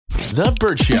The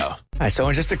Burt Show. All right, so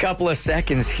in just a couple of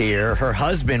seconds here, her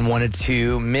husband wanted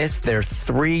to miss their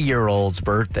 3-year-old's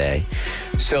birthday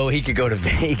so he could go to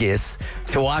Vegas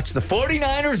to watch the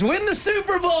 49ers win the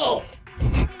Super Bowl.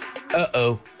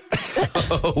 Uh-oh. So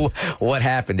what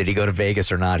happened? Did he go to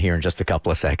Vegas or not here in just a couple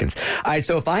of seconds? All right,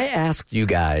 so if I asked you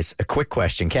guys a quick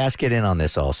question, Cass, get in on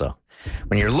this also.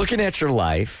 When you're looking at your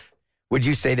life, would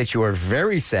you say that you are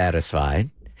very satisfied?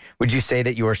 Would you say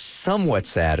that you are somewhat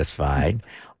satisfied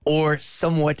or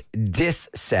somewhat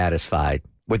dissatisfied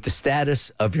with the status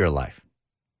of your life?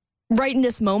 Right in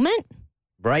this moment?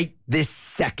 Right this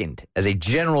second, as a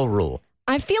general rule.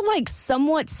 I feel like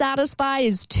somewhat satisfied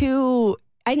is too...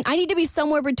 I need to be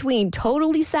somewhere between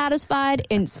totally satisfied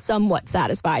and somewhat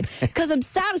satisfied. Because I'm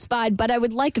satisfied, but I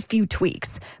would like a few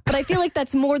tweaks. But I feel like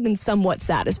that's more than somewhat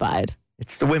satisfied.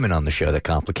 It's the women on the show that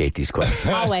complicate these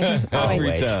questions. Always.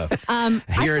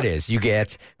 Here it is. You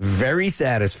get very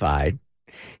satisfied.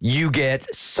 You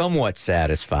get somewhat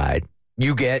satisfied.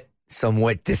 You get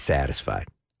somewhat dissatisfied.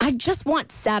 I just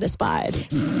want satisfied.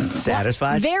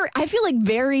 Satisfied? I feel like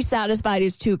very satisfied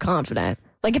is too confident.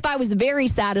 Like if I was very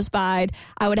satisfied,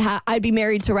 I'd be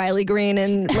married to Riley Green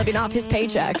and living off his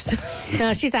paychecks.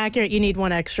 No, she's accurate. You need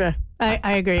one extra.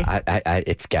 I agree.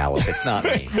 It's Gallup. It's not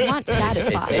me. I want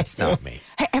satisfied. It's not me.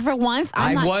 Hey, every once,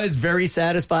 I was very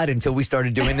satisfied until we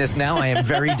started doing this. Now I am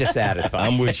very dissatisfied.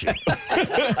 I'm with you.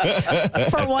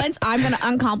 For once, I'm going to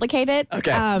uncomplicate it.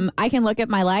 Okay. I can look at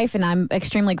my life, and I'm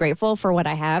extremely grateful for what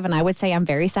I have, and I would say I'm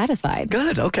very satisfied.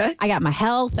 Good, okay. I got my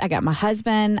health. I got my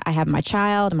husband. I have my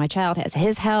child, and my child has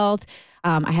his health.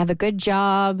 I have a good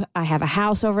job. I have a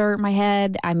house over my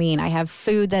head. I mean, I have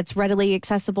food that's readily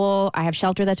accessible. I have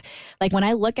shelter that's like when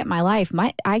I look at my life,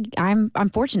 I'm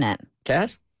fortunate.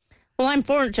 Cass? Well, I'm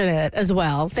fortunate as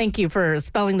well. Thank you for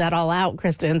spelling that all out,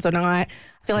 Kristen. So now I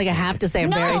feel like I have to say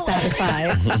I'm very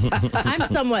satisfied. I'm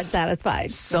somewhat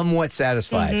satisfied. Somewhat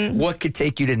satisfied. Mm-hmm. What could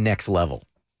take you to next level?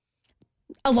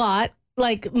 A lot.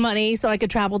 Like money, so I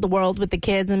could travel the world with the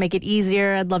kids and make it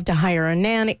easier. I'd love to hire a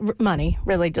nanny. Money,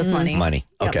 really just money. Money,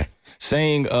 okay. Yep.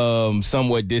 Saying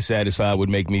somewhat dissatisfied would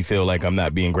make me feel like I'm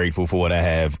not being grateful for what I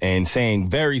have. And saying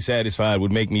very satisfied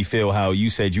would make me feel how you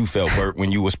said you felt, Burt,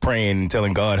 when you was praying and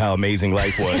telling God how amazing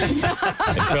life was.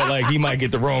 It felt like he might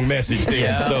get the wrong message there.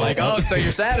 Yeah, so so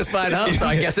you're satisfied, huh? So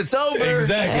I guess it's over.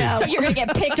 Exactly. So you're going to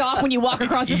get picked off when you walk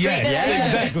across the street?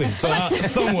 Yes, exactly.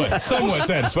 So somewhat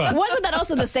satisfied. Wasn't that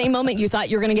also the same moment you thought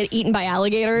you were going to get eaten by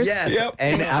alligators? Yes. Yep.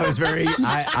 And I was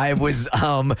I was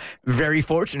very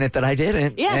fortunate that I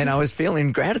didn't. Yes. And I was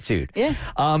feeling gratitude. Yeah.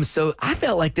 So I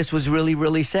felt like this was really,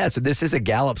 really sad. So this is a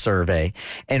Gallup survey,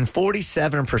 and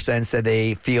 47% said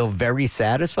they feel very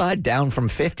satisfied, down from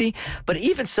 50. But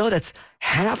even so, that's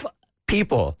half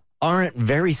people aren't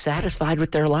very satisfied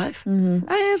with their life. Mm-hmm.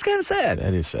 It's kind of sad.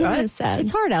 That is sad. It's sad. It's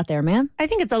hard out there, man. I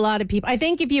think it's a lot of people. I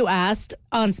think if you asked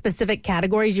on specific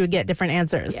categories, you would get different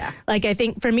answers. Yeah. Like I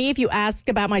think for me, if you asked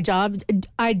about my job,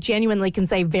 I genuinely can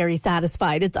say very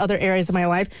satisfied. It's other areas of my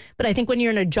life. But I think when you're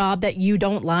in a job that you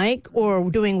don't like or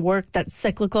doing work that's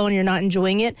cyclical and you're not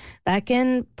enjoying it, that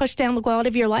can push down the quality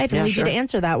of your life and lead you to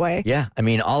answer that way. Yeah. I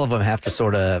mean, all of them have to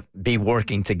sort of be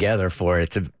working together for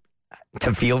it to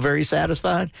feel very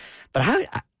satisfied. But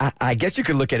I guess you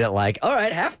could look at it like, all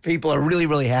right, half people are really,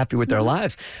 really happy with their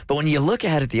lives. But when you look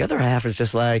at it, the other half is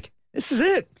just like, this is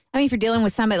it. I mean, if you're dealing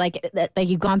with somebody like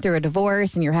you've gone through a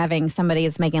divorce and you're having somebody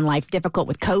that's making life difficult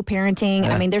with co-parenting,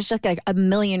 I mean, there's just like a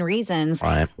million reasons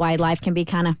why life can be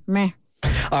kind of meh.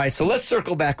 All right, so let's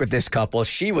circle back with this couple.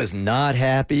 She was not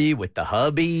happy with the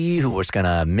hubby who was going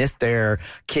to miss their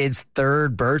kid's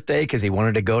 3rd birthday because he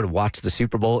wanted to go to watch the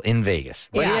Super Bowl in Vegas.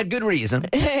 Well, he had good reason.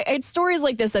 It's stories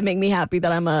like this that make me happy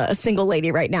that I'm a single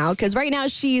lady right now. Because right now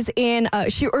she's in,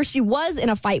 she was in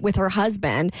a fight with her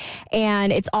husband,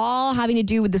 and it's all having to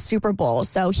do with the Super Bowl.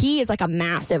 So he is like a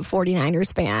massive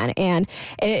 49ers fan, and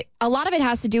a lot of it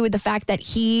has to do with the fact that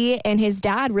he and his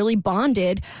dad really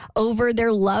bonded over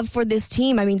their love for this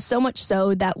team. I mean, so much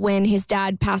so that when his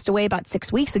dad passed away about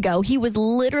 6 weeks ago, he was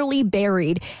literally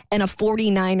buried in a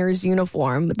 49ers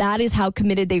uniform. That is how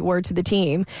committed they were to the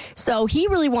team. So he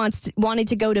really wanted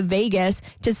to go to Vegas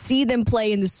to see them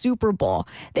play in the Super Bowl.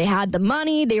 They had the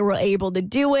money, they were able to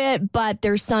do it, but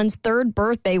their son's 3rd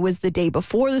birthday was the day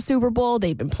before the Super Bowl.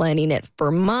 They'd been planning it for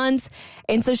months.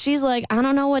 And so she's like, I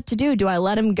don't know what to do. Do I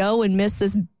let him go and miss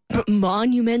this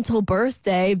monumental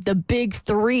birthday, the big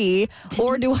 3,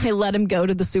 or do I let him go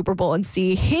to the Super Bowl and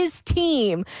see his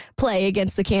team play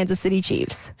against the Kansas City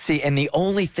Chiefs? See, and the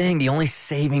only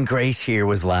saving grace here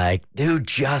was like, dude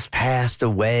just passed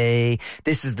away.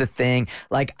 This is the thing.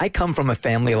 Like, I come from a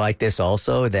family like this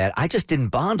also that I just didn't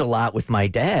bond a lot with my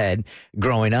dad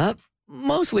growing up.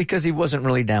 Mostly because he wasn't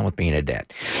really down with being a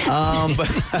dad. But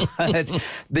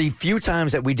the few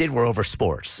times that we did were over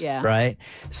sports, right?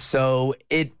 So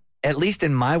at least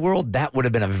in my world, that would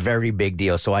have been a very big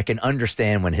deal. So I can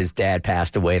understand when his dad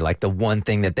passed away, like the one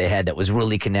thing that they had that was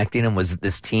really connecting them was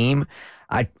this team.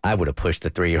 I would have pushed the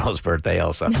 3-year-old's birthday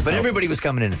also. But everybody was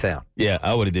coming into town. Yeah,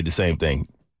 I would have did the same thing.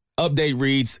 Update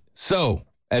reads, so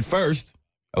at first,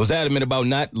 I was adamant about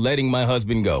not letting my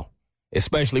husband go,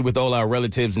 especially with all our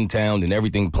relatives in town and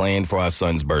everything planned for our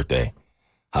son's birthday.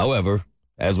 However,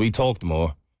 as we talked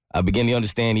more, I began to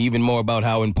understand even more about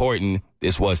how important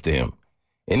this was to him.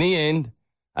 In the end,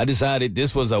 I decided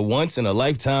this was a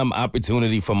once-in-a-lifetime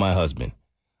opportunity for my husband.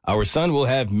 Our son will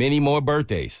have many more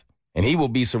birthdays, and he will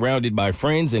be surrounded by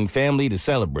friends and family to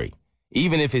celebrate,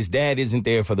 even if his dad isn't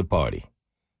there for the party.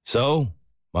 So,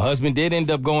 my husband did end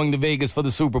up going to Vegas for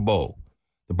the Super Bowl.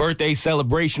 The birthday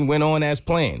celebration went on as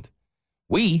planned.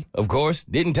 We, of course,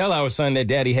 didn't tell our son that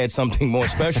Daddy had something more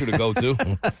special to go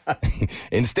to.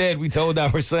 Instead, we told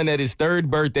our son that his third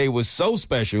birthday was so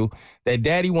special that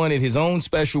Daddy wanted his own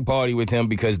special party with him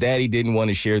because Daddy didn't want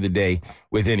to share the day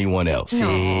with anyone else.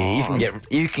 See,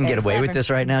 you can get away with this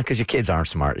right now because your kids aren't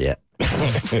smart yet.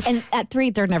 And at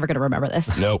 3, they're never going to remember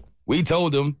this. Nope. We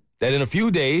told him that in a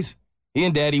few days, he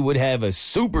and Daddy would have a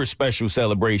super special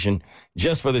celebration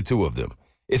just for the two of them.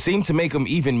 It seemed to make him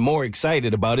even more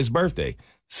excited about his birthday.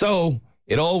 So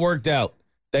it all worked out.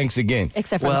 Thanks again.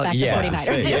 Except for the fact the 49ers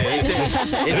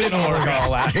did. It didn't work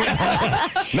all out.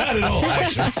 Not at all,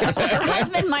 actually. Her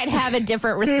husband might have a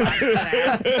different response to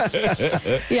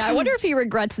that. Yeah, I wonder if he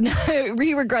regrets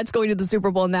going to the Super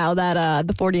Bowl now that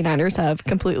the 49ers have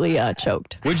completely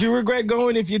choked. Would you regret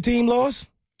going if your team lost?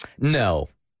 No.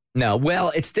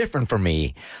 Well, it's different for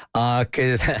me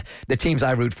because the teams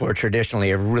I root for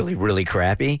traditionally are really, really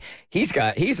crappy. He's a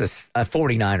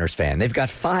 49ers fan. They've got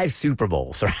 5 Super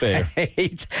Bowls, right? Fair.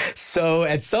 So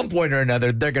at some point or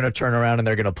another, they're going to turn around and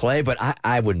they're going to play, but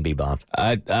I wouldn't be bummed.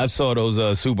 I saw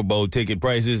those Super Bowl ticket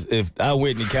prices. If I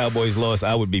went and the Cowboys lost,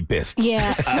 I would be pissed.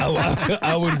 Yeah.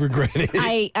 I would regret it.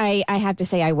 I have to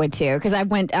say I would too because I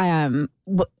went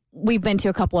we've been to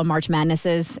a couple of March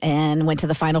Madnesses and went to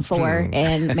the Final Four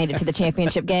and made it to the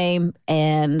championship game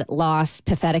and lost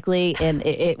pathetically, and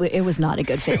it was not a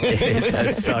good feeling. It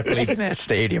does suck leaving that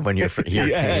stadium when your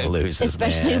team loses,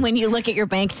 especially man. when you look at your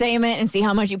bank statement and see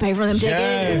how much you pay for them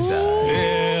tickets.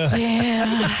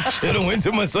 Yeah. Should have went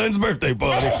to my son's birthday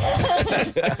party.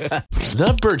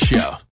 The Burt Show.